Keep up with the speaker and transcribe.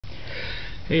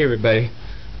Hey everybody,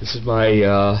 this is my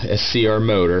SCR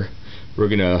motor. I'm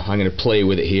gonna play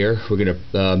with it here. We're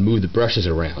gonna move the brushes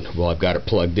around while I've got it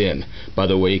plugged in. By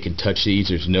the way, you can touch these.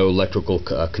 There's no electrical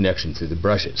connection to the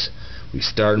brushes. We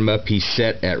start them up. He's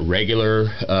set at regular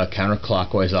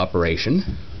counterclockwise operation.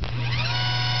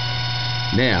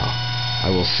 Now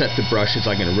I will set the brushes.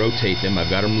 I'm gonna rotate them. I've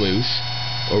got them loose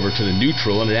over to the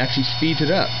neutral, and it actually speeds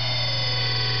it up.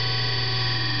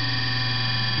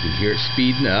 You can hear it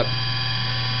speeding up.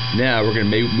 Now we're going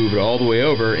to move it all the way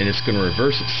over, and it's going to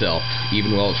reverse itself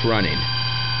even while it's running.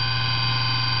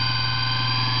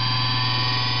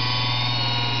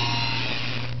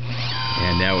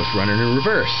 And now it's running in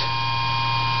reverse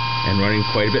and running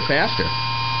quite a bit faster.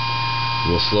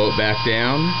 We'll slow it back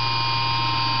down.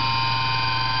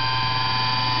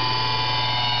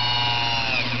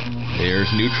 There's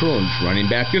neutral, and it's running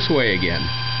back this way again.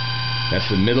 That's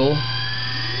the middle.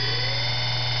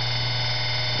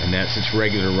 And that's its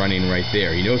regular running right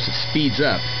there. You notice it speeds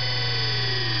up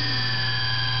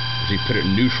as you put it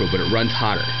in neutral, but it runs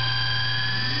hotter.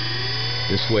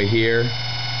 This way here,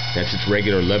 that's its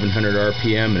regular 1100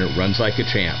 RPM, and it runs like a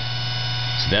champ.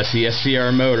 So that's the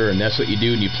SCR motor, and that's what you do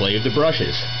when you play with the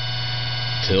brushes.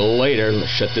 Till later.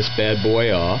 Let's shut this bad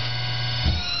boy off.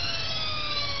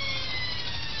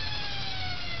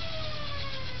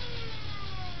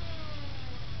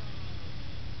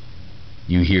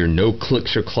 You hear no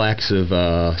clicks or clacks of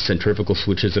centrifugal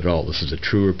switches at all. This is a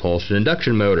true repulsion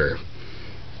induction motor.